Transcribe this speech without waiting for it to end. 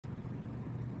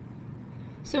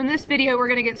So in this video, we're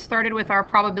going to get started with our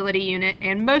probability unit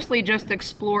and mostly just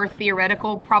explore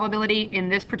theoretical probability in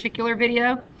this particular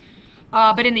video.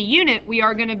 But in the unit, we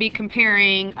are going to be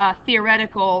comparing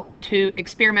theoretical to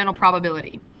experimental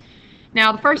probability.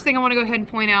 Now, the first thing I want to go ahead and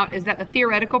point out is that the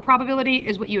theoretical probability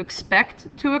is what you expect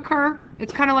to occur.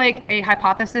 It's kind of like a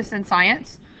hypothesis in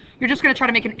science. You're just going to try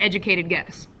to make an educated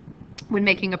guess when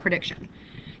making a prediction.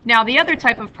 Now, the other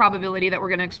type of probability that we're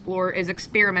going to explore is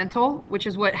experimental, which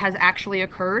is what has actually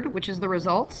occurred, which is the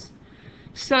results.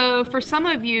 So for some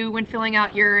of you, when filling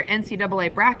out your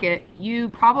NCAA bracket, you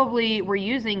probably were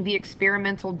using the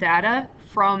experimental data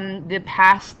from the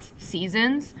past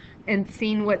seasons and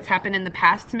seeing what's happened in the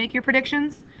past to make your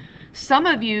predictions. Some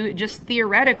of you just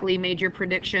theoretically made your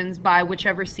predictions by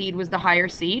whichever seed was the higher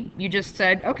seed. You just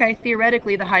said, okay,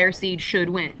 theoretically the higher seed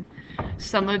should win.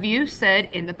 Some of you said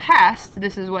in the past,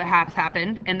 this is what has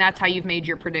happened, and that's how you've made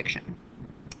your prediction.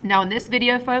 Now in this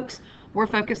video, folks, we're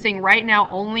focusing right now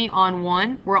only on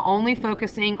one. We're only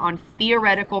focusing on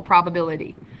theoretical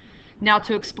probability. Now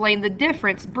to explain the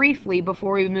difference briefly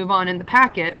before we move on in the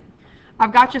packet,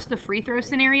 I've got just a free throw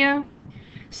scenario.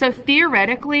 So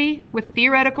theoretically, with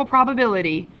theoretical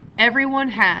probability, everyone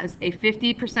has a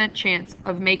 50% chance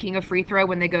of making a free throw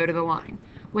when they go to the line.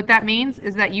 What that means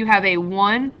is that you have a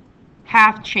 1/2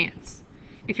 chance.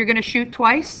 If you're going to shoot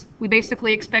twice, we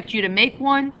basically expect you to make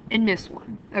one and miss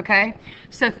one, okay?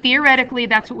 So theoretically,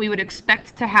 that's what we would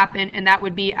expect to happen, and that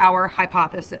would be our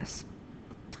hypothesis.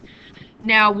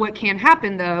 Now, what can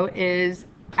happen, though, is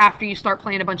after you start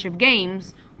playing a bunch of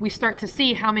games, we start to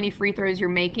see how many free throws you're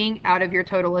making out of your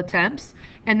total attempts,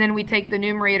 and then we take the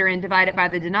numerator and divide it by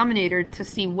the denominator to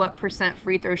see what %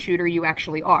 free throw shooter you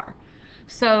actually are.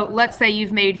 So let's say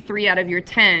you've made 3 out of your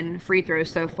 10 free throws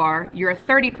so far. You're a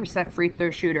 30% free throw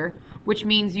shooter, which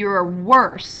means you're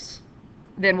worse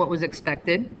than what was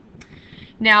expected.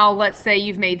 Now, let's say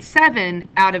you've made 7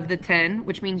 out of the 10,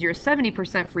 which means you're a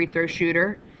 70% free throw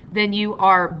shooter. Then you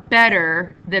are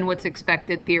better than what's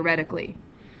expected theoretically.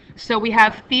 So we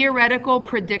have theoretical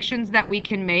predictions that we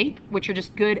can make, which are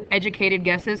just good educated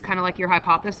guesses, kind of like your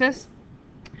hypothesis.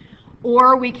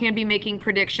 Or we can be making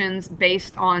predictions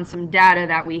based on some data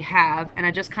that we have, and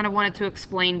I just kind of wanted to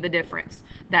explain the difference.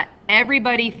 That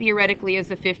everybody theoretically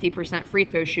is a 50% free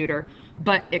throw shooter,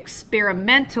 but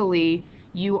experimentally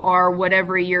you are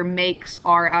whatever your makes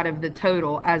are out of the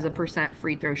total as a %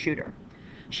 free throw shooter.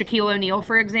 Shaquille O'Neal,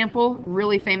 for example,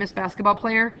 really famous basketball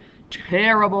player,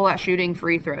 terrible at shooting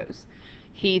free throws.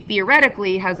 He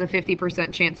theoretically has a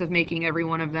 50% chance of making every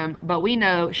one of them, but we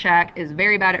know Shaq is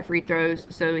very bad at free throws,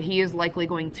 so he is likely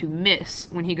going to miss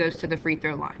when he goes to the free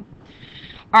throw line.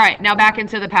 All right, now back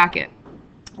into the packet.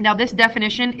 Now this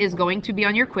definition is going to be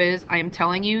on your quiz. I am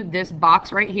telling you, this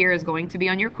box right here is going to be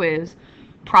on your quiz.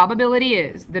 Probability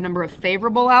is the number of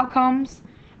favorable outcomes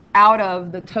out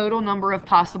of the total number of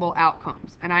possible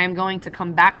outcomes. And I am going to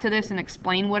come back to this and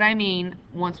explain what I mean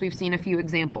once we've seen a few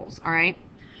examples, all right?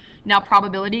 Now,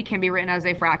 probability can be written as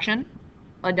a fraction,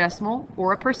 a decimal,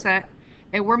 or a %,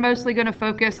 and we're mostly going to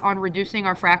focus on reducing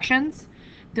our fractions,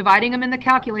 dividing them in the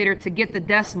calculator to get the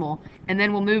decimal, and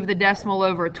then we'll move the decimal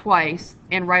over twice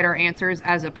and write our answers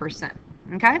as a %,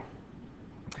 okay?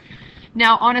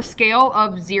 Now, on a scale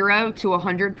of 0 to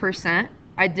 100%,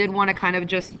 I did want to kind of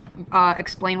just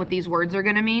explain what these words are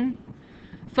going to mean.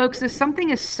 Folks, if something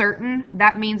is certain,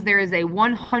 that means there is a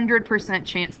 100%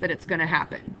 chance that it's going to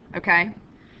happen, okay?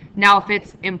 Now, if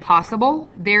it's impossible,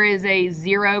 there is a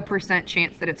 0%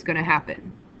 chance that it's going to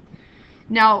happen.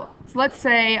 Now, let's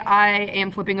say I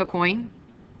am flipping a coin.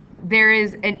 There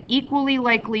is an equally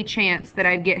likely chance that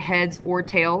I'd get heads or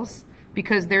tails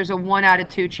because there's a 1 out of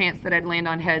 2 chance that I'd land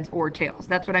on heads or tails.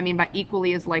 That's what I mean by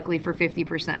equally is likely for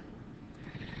 50%.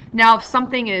 Now, if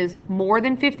something is more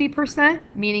than 50%,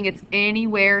 meaning it's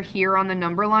anywhere here on the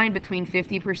number line between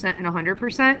 50% and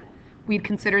 100%, we'd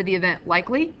consider the event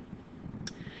likely.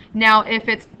 Now, if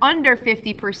it's under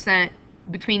 50%,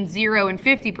 between 0 and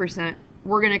 50%,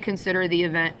 we're going to consider the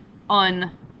event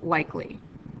unlikely.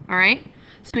 All right?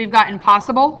 So we've got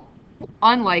impossible,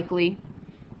 unlikely,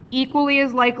 equally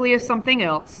as likely as something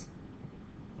else,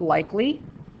 likely,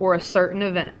 or a certain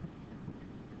event.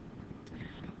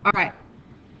 All right.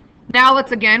 Now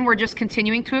we're just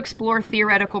continuing to explore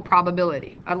theoretical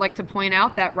probability. I'd like to point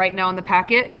out that right now in the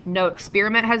packet, no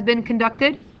experiment has been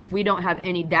conducted. We don't have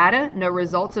any data, no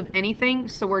results of anything,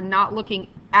 so we're not looking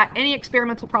at any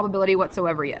experimental probability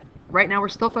whatsoever yet. Right now we're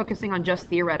still focusing on just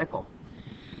theoretical.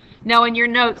 Now in your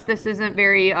notes, this isn't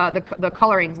very, the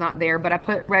coloring's not there, but I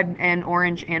put red and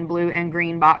orange and blue and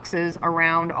green boxes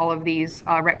around all of these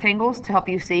rectangles to help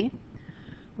you see.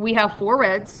 We have 4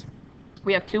 reds,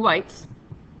 we have 2 whites,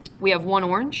 we have 1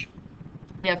 orange,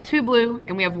 We have 2 blue,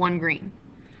 and we have 1 green.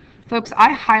 Folks,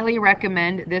 I highly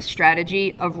recommend this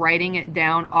strategy of writing it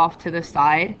down off to the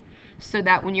side so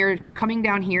that when you're coming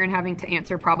down here and having to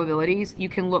answer probabilities, you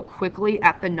can look quickly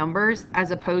at the numbers as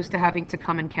opposed to having to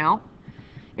come and count.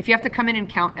 If you have to come in and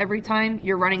count every time,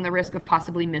 you're running the risk of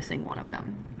possibly missing one of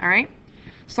them. All right?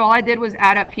 So all I did was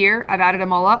add up here. I've added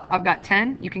them all up. I've got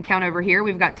 10. You can count over here.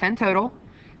 We've got 10 total.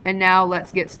 And now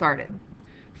let's get started.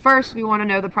 First, we want to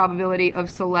know the probability of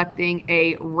selecting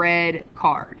a red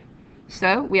card.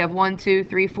 So we have 1, 2,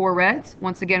 3, 4 reds.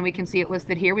 Once again, we can see it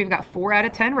listed here. We've got 4 out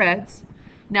of 10 reds.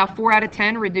 Now 4 out of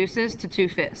 10 reduces to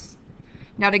 2/5.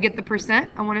 Now to get the percent,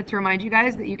 I wanted to remind you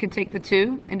guys that you can take the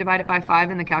 2 and divide it by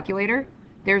 5 in the calculator.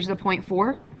 There's the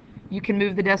 0.4. You can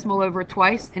move the decimal over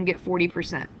twice and get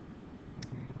 40%.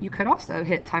 You could also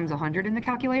hit times 100 in the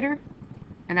calculator,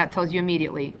 and that tells you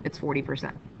immediately it's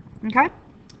 40%. Okay?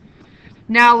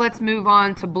 Now let's move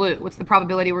on to blue. What's the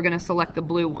probability we're going to select the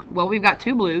blue one? Well, we've got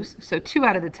 2 blues, so 2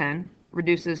 out of the 10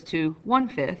 reduces to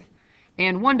 1/5,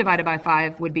 and 1 divided by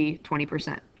 5 would be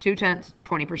 20%. 2/10,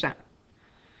 20%.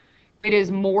 It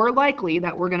is more likely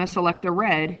that we're going to select a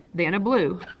red than a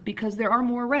blue because there are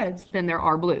more reds than there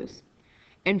are blues.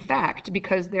 In fact,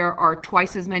 because there are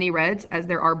twice as many reds as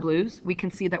there are blues, we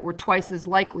can see that we're twice as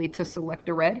likely to select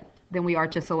a red than we are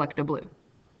to select a blue.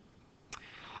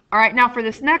 All right, now for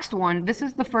this next one, this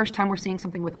is the first time we're seeing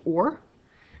something with or.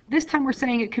 This time we're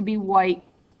saying it could be white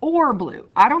or blue.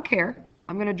 I don't care.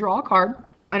 I'm going to draw a card,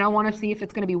 and I want to see if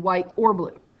it's going to be white or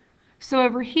blue. So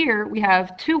over here, we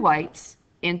have 2 whites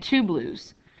and 2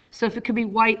 blues. So if it could be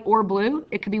white or blue,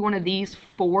 it could be one of these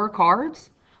 4 cards,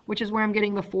 which is where I'm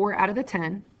getting the 4 out of the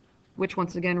 10, which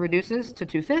once again reduces to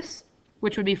 2/5,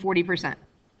 which would be 40%.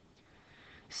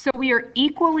 So we are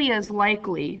equally as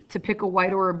likely to pick a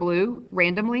white or a blue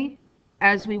randomly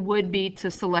as we would be to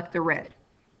select a red.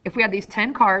 If we had these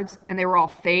 10 cards and they were all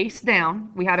face down,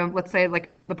 we had them, let's say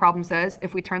like the problem says,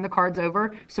 if we turn the cards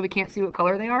over so we can't see what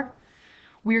color they are,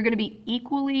 we are going to be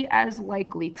equally as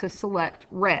likely to select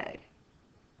red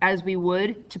as we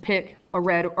would to pick a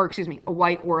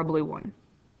white or a blue one.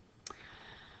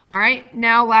 All right,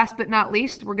 now last but not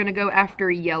least, we're going to go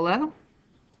after yellow.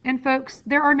 And folks,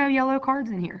 there are no yellow cards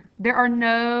in here. There are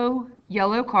no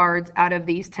yellow cards out of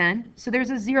these 10, so there's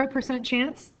a 0%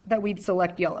 chance that we'd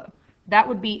select yellow. That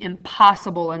would be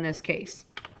impossible in this case.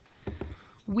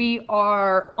 We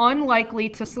are unlikely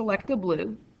to select a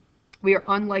blue. We are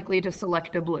unlikely to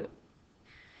select a blue.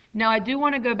 Now I do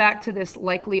want to go back to this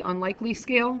likely-unlikely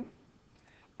scale.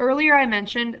 Earlier I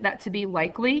mentioned that to be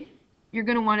likely, you're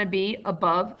going to want to be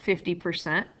above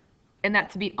 50%, and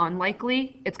that to be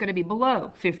unlikely, it's going to be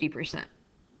below 50%.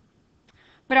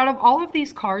 But out of all of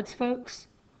these cards, folks,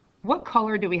 what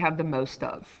color do we have the most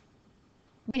of?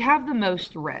 We have the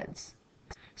most reds.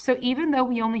 So even though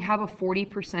we only have a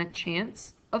 40%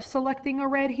 chance of selecting a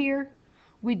red here,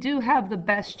 we do have the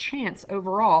best chance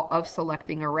overall of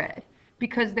selecting a red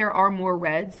because there are more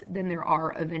reds than there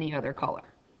are of any other color.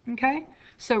 Okay?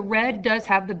 So red does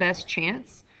have the best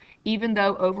chance, even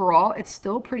though overall it's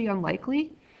still pretty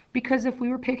unlikely, because if we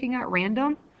were picking at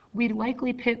random, we'd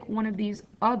likely pick one of these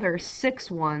other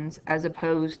 6 ones as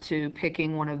opposed to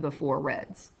picking one of the 4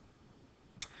 reds.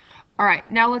 All right,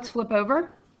 now let's flip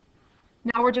over.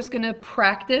 Now we're just going to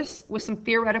practice with some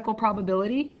theoretical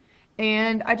probability.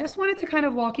 And I just wanted to kind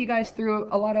of walk you guys through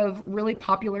a lot of really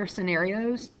popular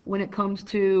scenarios when it comes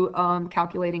to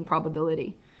calculating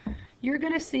probability. You're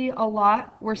going to see a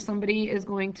lot where somebody is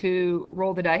going to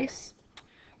roll the dice.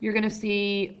 You're going to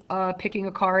see picking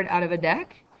a card out of a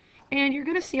deck. And you're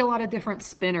going to see a lot of different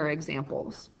spinner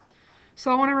examples. So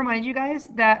I want to remind you guys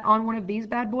that on one of these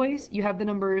bad boys, you have the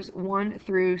numbers 1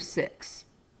 through 6.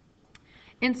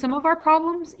 In some of our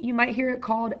problems, you might hear it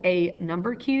called a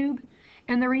number cube.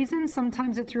 And the reason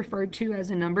sometimes it's referred to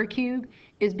as a number cube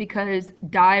is because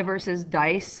die versus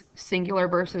dice, singular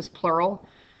versus plural.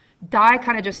 Die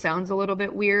kind of just sounds a little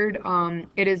bit weird.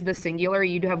 It is the singular.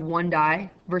 You do have 1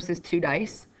 die versus 2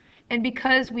 dice. And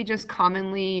because we just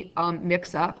commonly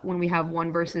mix up when we have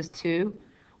 1 versus 2,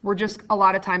 we're just a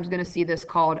lot of times going to see this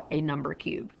called a number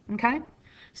cube. Okay?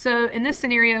 So in this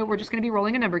scenario, we're just going to be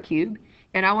rolling a number cube.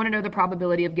 And I want to know the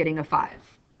probability of getting a 5.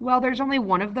 Well, there's only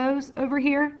one of those over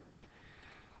here.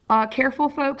 Careful,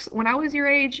 folks. When I was your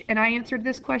age and I answered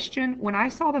this question, when I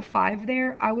saw the 5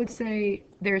 there, I would say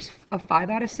there's a 5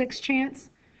 out of 6 chance.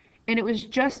 And it was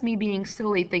just me being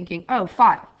silly thinking, oh,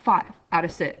 5 out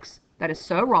of 6. That is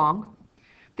so wrong.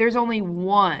 There's only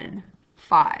 1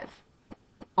 5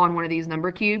 on one of these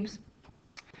number cubes.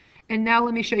 And now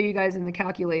let me show you guys in the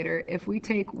calculator. If we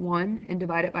take 1 and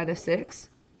divide it by the 6,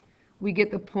 we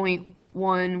get the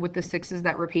 0.1 with the 6's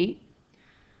that repeat.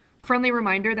 Friendly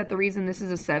reminder that the reason this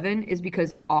is a 7 is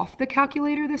because off the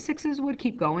calculator, the 6s would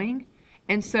keep going.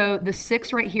 And so the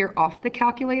 6 right here off the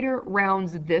calculator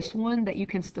rounds this one that you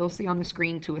can still see on the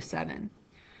screen to a 7.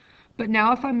 But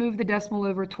now if I move the decimal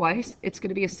over twice, it's going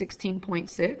to be a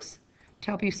 16.6. To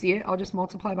help you see it, I'll just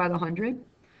multiply by the 100.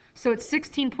 So it's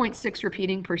 16.6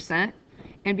 repeating percent.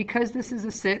 And because this is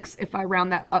a 6, if I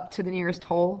round that up to the nearest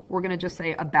whole, we're going to just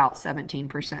say about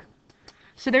 17%.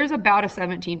 So there's about a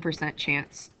 17%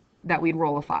 chance that we'd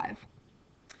roll a 5.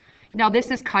 Now this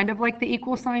is kind of like the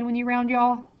equal sign when you round,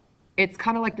 y'all. It's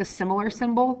kind of like the similar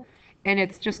symbol, and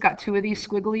it's just got 2 of these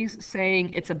squigglies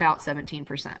saying it's about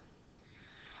 17%. All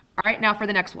right, now for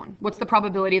the next one. What's the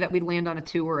probability that we'd land on a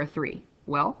 2 or a 3?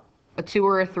 Well, a 2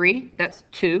 or a 3, that's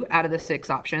 2 out of the 6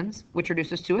 options, which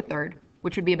reduces to a third,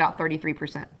 which would be about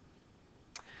 33%.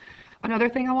 Another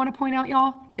thing I want to point out,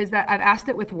 y'all, is that I've asked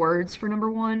it with words for number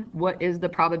 1, what is the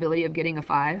probability of getting a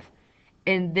 5?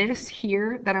 And this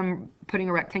here that I'm putting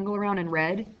a rectangle around in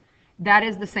red, that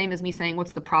is the same as me saying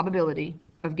what's the probability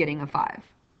of getting a 5.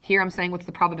 Here I'm saying what's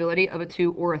the probability of a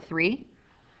 2 or a 3.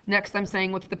 Next I'm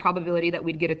saying what's the probability that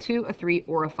we'd get a 2, a 3,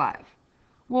 or a 5.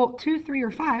 Well, 2, 3,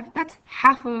 or 5, that's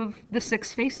half of the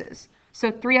 6 faces.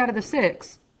 So 3 out of the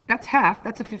 6, that's half.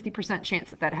 That's a 50%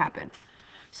 chance that that happened.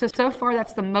 So far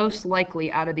that's the most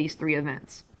likely out of these 3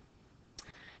 events.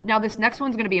 Now this next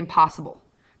one's going to be impossible.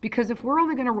 Because if we're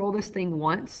only going to roll this thing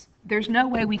once, there's no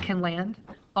way we can land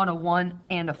on a 1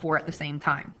 and a 4 at the same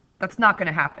time. That's not going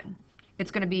to happen. It's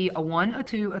going to be a 1, a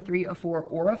 2, a 3, a 4,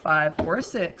 or a 5, or a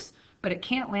 6, but it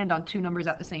can't land on 2 numbers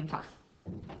at the same time.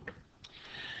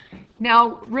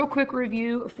 Now, real quick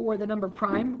review for the number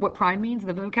prime, what prime means,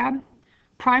 the vocab.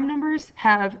 Prime numbers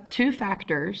have 2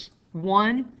 factors,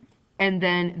 1 and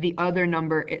then the other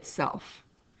number itself.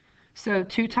 So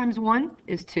 2 times 1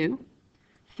 is 2.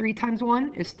 3 times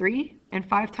 1 is 3, and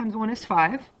 5 times 1 is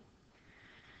 5.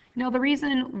 Now the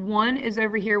reason 1 is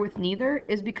over here with neither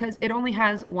is because it only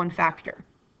has 1 factor.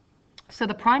 So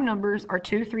the prime numbers are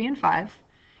 2, 3, and 5,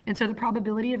 and so the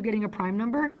probability of getting a prime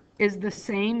number is the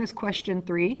same as question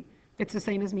 3. It's the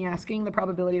same as me asking the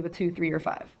probability of a 2, 3, or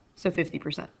 5, so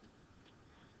 50%.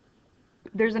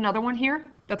 There's another one here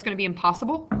that's going to be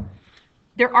impossible.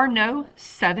 There are no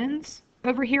 7s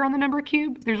over here on the number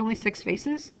cube. There's only 6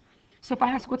 faces. So if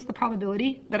I ask what's the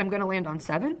probability that I'm going to land on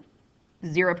 7,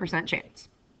 0% chance.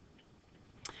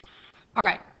 All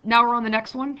right, now we're on the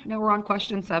next one. Now we're on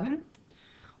question 7.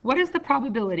 What is the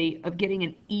probability of getting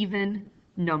an even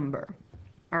number?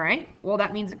 All right, well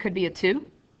that means it could be a 2,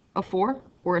 a 4,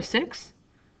 or a 6.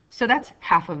 So that's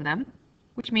half of them,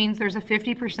 which means there's a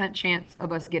 50% chance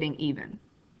of us getting even.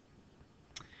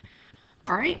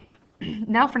 All right,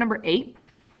 now for number 8.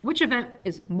 Which event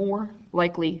is more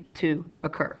likely to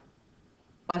occur?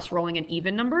 Us rolling an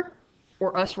even number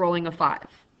or us rolling a 5?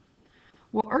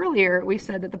 Well, earlier we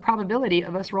said that the probability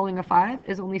of us rolling a 5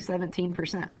 is only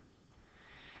 17%.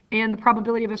 And the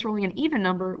probability of us rolling an even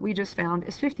number we just found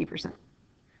is 50%.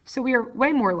 So we are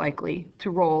way more likely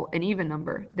to roll an even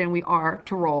number than we are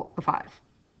to roll a 5.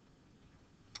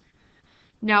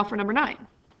 Now for number 9.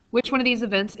 Which one of these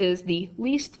events is the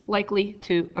least likely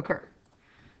to occur?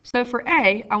 So for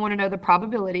A, I want to know the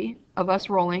probability of us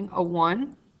rolling a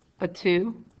 1, a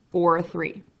 2, or a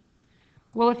 3.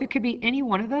 Well, if it could be any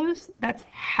one of those, that's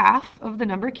half of the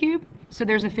number cube, so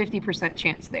there's a 50%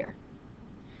 chance there.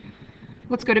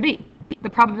 Let's go to B. The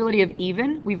probability of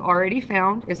even, we've already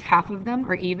found, is half of them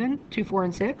are even, 2, 4,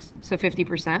 and 6, so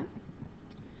 50%.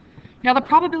 Now the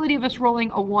probability of us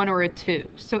rolling a 1 or a 2.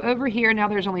 So over here, now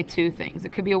there's only 2 things.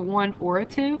 It could be a 1 or a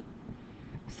 2.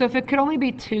 So if it could only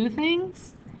be 2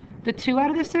 things, the 2 out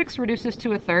of the 6 reduces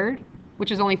to a third,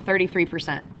 which is only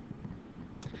 33%.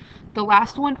 The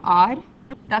last one, odd,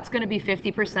 that's going to be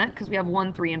 50% because we have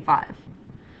 1, 3, and 5.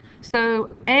 So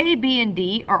A, B, and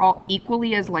D are all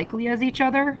equally as likely as each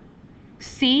other.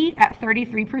 C at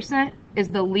 33% is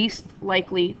the least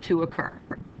likely to occur.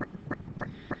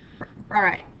 All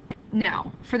right,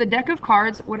 now for the deck of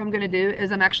cards, what I'm going to do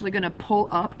is I'm actually going to pull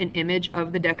up an image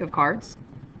of the deck of cards.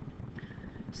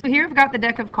 So here I've got the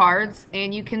deck of cards,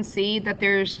 and you can see that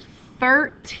there's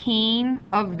 13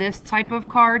 of this type of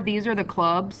card. These are the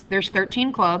clubs. There's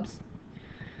 13 clubs.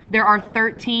 There are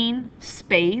 13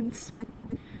 spades.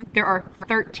 There are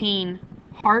 13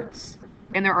 hearts,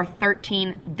 and there are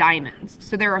 13 diamonds.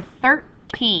 So there are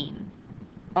 13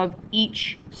 of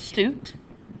each suit.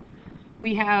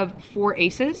 We have 4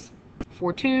 aces,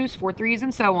 4 twos, 4 threes,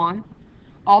 and so on,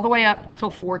 all the way up till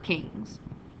 4 kings.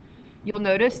 You'll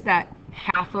notice that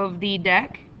half of the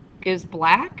deck is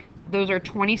black. Those are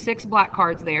 26 black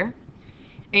cards there.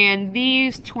 And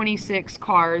these 26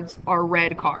 cards are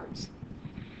red cards.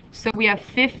 So we have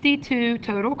 52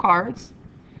 total cards.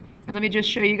 And let me just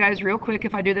show you guys real quick.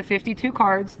 If I do the 52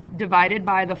 cards divided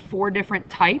by the 4 different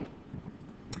type,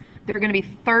 there are going to be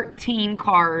 13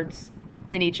 cards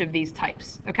in each of these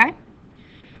types. Okay?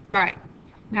 All right.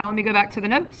 Now let me go back to the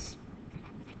notes.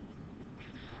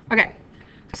 Okay.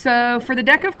 So for the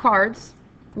deck of cards,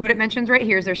 what it mentions right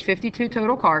here is there's 52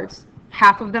 total cards.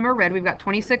 Half of them are red. We've got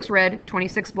 26 red,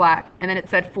 26 black, and then it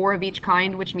said 4 of each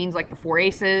kind, which means like the 4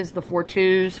 aces, the 4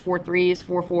 twos, 4 threes,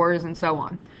 4 fours, and so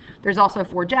on. There's also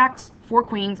 4 jacks, 4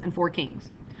 queens, and 4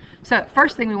 kings. So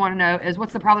first thing we want to know is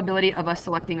what's the probability of us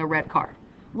selecting a red card?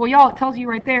 Well, y'all, it tells you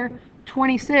right there,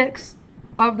 26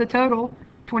 of the total,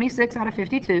 26 out of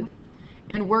 52.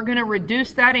 And we're going to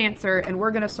reduce that answer, and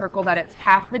we're going to circle that it's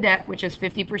half the deck, which is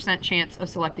 50% chance of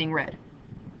selecting red.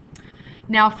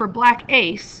 Now for black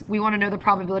ace, we want to know the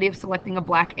probability of selecting a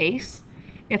black ace.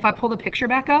 If I pull the picture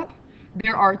back up,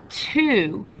 there are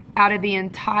 2 out of the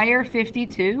entire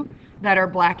 52 that are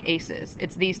black aces.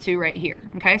 It's these 2 right here.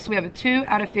 Okay, so we have a 2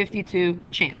 out of 52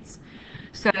 chance.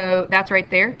 So that's right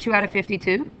there, 2 out of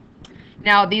 52.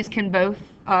 Now these can both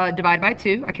divide by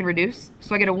 2. I can reduce.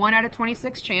 So I get a 1 out of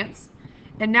 26 chance.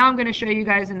 And now I'm going to show you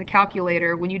guys in the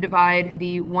calculator when you divide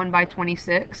the 1 by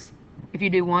 26. If you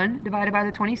do 1 divided by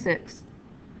the 26,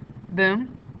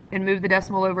 boom, and move the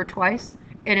decimal over twice,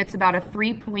 and it's about a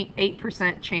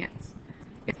 3.8% chance.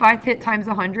 If I hit times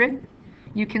 100,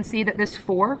 you can see that this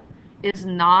 4 is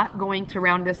not going to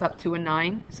round this up to a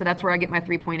 9, so that's where I get my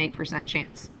 3.8%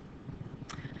 chance.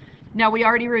 Now we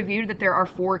already reviewed that there are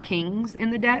 4 kings in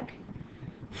the deck.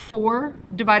 4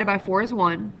 divided by 4 is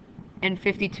 1, and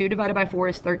 52 divided by 4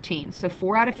 is 13. So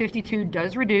 4 out of 52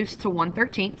 does reduce to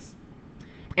 1/13.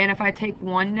 And if I take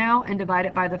 1 now and divide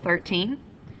it by the 13,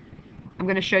 I'm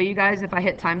going to show you guys if I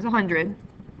hit times 100,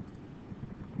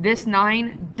 this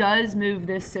 9 does move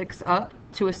this 6 up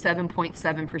to a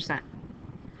 7.7%.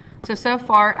 So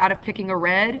far, out of picking a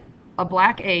red, a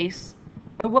black ace,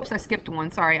 oh, whoops, I skipped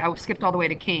one. Sorry, I skipped all the way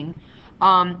to king.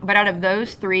 But out of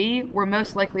those 3, we're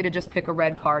most likely to just pick a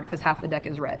red card because half the deck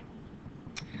is red.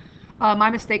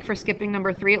 My mistake for skipping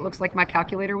number 3, it looks like my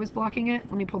calculator was blocking it.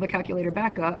 Let me pull the calculator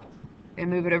back up and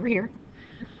move it over here.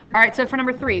 All right, so for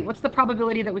number 3, what's the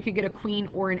probability that we could get a queen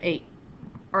or an 8?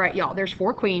 All right, y'all, there's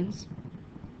 4 queens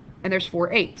and there's 4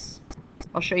 8s.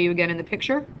 I'll show you again in the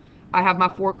picture. I have my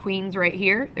 4 queens right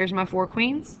here. There's my 4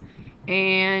 queens,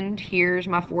 and here's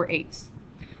my 4 8s.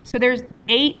 So there's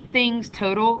 8 things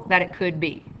total that it could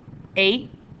be. 8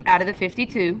 out of the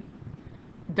 52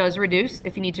 does reduce.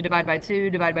 If you need to divide by 2,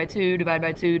 divide by 2, divide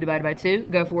by 2, divide by 2,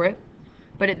 go for it.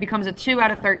 But it becomes a 2 out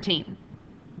of 13.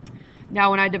 Now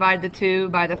when I divide the 2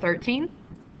 by the 13,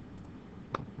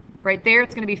 right there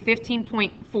it's going to be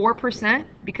 15.4%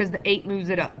 because the 8 moves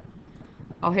it up.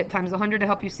 I'll hit times 100 to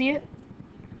help you see it.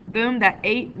 Boom, that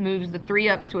 8 moves the 3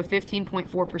 up to a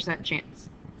 15.4% chance.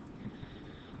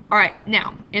 All right,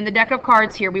 now in the deck of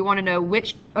cards here, we want to know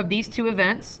which of these 2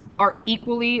 events are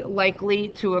equally likely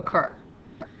to occur.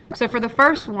 So for the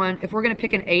first one, if we're going to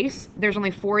pick an ace, there's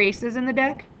only 4 aces in the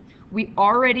deck. We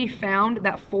already found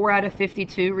that 4 out of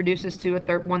 52 reduces to a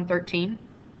 1/13,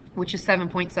 which is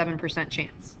 7.7%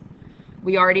 chance.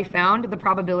 We already found the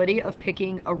probability of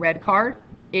picking a red card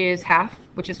is half,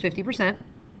 which is 50%.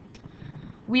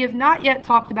 We have not yet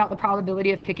talked about the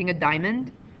probability of picking a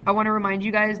diamond. I want to remind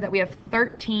you guys that we have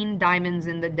 13 diamonds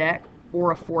in the deck,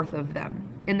 or a fourth of them.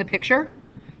 In the picture,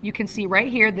 you can see right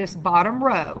here, this bottom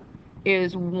row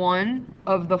is one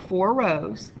of the 4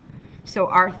 rows. So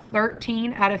our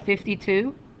 13 out of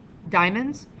 52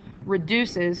 diamonds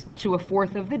reduces to a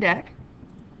fourth of the deck,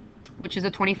 which is a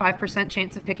 25%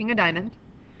 chance of picking a diamond.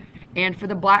 And for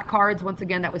the black cards, once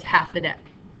again, that was half the deck.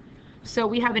 So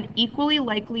we have an equally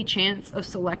likely chance of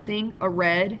selecting a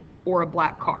red or a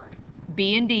black card.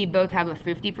 B and D both have a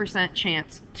 50%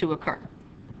 chance to occur.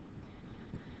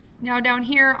 Now down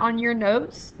here on your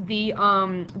notes, the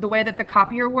way that the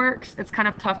copier works, it's kind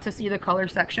of tough to see the color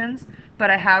sections, but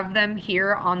I have them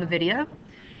here on the video.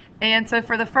 And so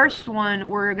for the first one,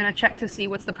 we're going to check to see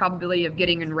what's the probability of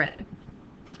getting in red.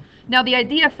 Now the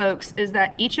idea, folks, is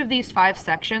that each of these 5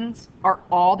 sections are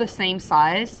all the same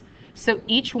size, so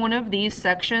each one of these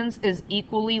sections is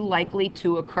equally likely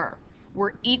to occur.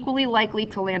 We're equally likely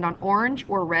to land on orange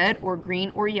or red or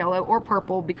green or yellow or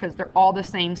purple because they're all the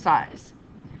same size.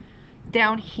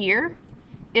 Down here,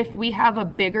 if we have a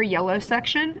bigger yellow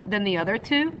section than the other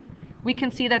 2, we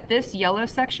can see that this yellow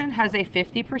section has a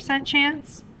 50%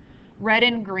 chance. Red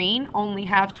and green only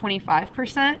have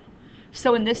 25%.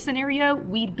 So in this scenario,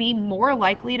 we'd be more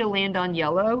likely to land on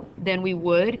yellow than we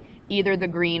would either the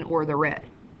green or the red.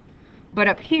 But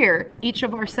up here, each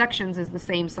of our sections is the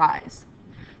same size.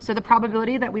 So the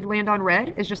probability that we'd land on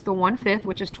red is just the 1/5,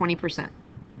 which is 20%.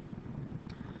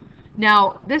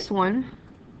 Now this one,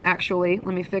 actually,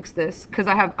 let me fix this because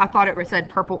I thought it said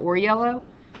purple or yellow.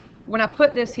 When I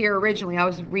put this here originally, I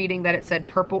was reading that it said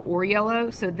purple or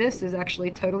yellow, so this is actually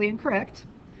totally incorrect.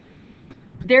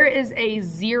 There is a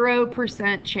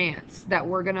 0% chance that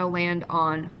we're going to land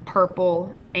on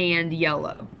purple and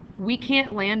yellow. We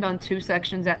can't land on two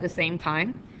sections at the same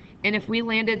time, and if we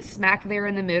landed smack there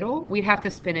in the middle, we'd have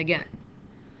to spin again.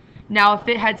 Now, if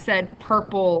it had said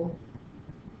purple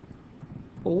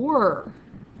or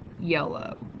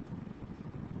yellow,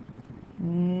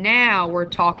 now we're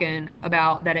talking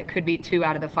about that it could be 2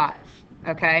 out of the 5,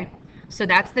 okay? So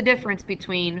that's the difference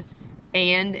between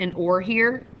and or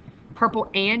here.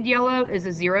 Purple and yellow is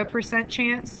a 0%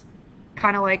 chance,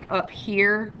 kind of like up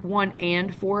here, 1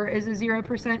 and 4 is a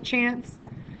 0% chance.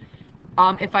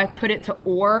 If I put it to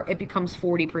or, it becomes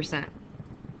 40%.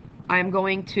 I'm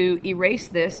going to erase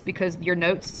this because your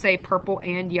notes say purple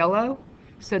and yellow,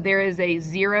 so there is a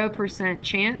 0%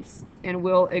 chance, and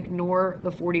we'll ignore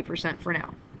the 40% for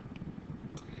now.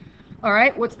 All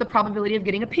right, what's the probability of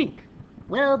getting a pink?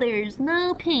 Well, there's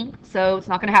no pink, so it's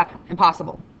not going to happen.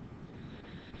 Impossible.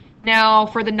 Now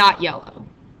for the not yellow.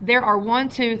 There are 1,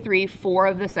 2, 3, 4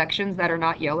 of the sections that are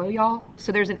not yellow, y'all.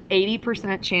 So there's an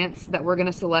 80% chance that we're going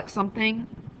to select something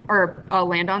or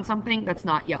land on something that's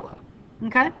not yellow.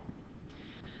 Okay?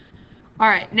 All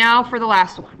right, now for the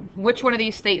last one. Which one of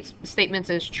these statements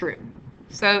is true?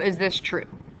 So is this true?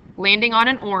 Landing on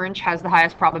an orange has the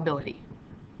highest probability.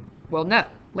 Well, no.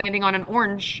 Landing on an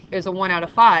orange is a 1 out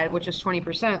of 5, which is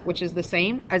 20%, which is the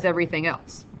same as everything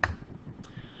else.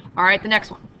 All right, the next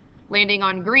one. Landing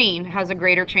on green has a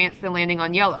greater chance than landing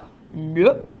on yellow.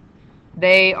 Nope.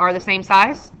 They are the same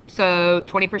size, so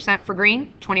 20% for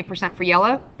green, 20% for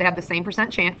yellow. They have the same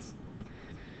percent chance.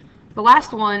 The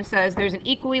last one says there's an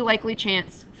equally likely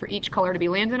chance for each color to be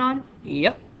landed on.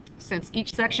 Yep. Since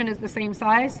each section is the same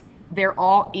size, they're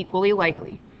all equally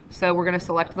likely. So we're going to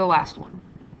select the last one.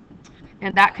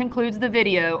 And that concludes the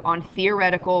video on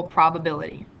theoretical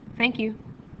probability. Thank you.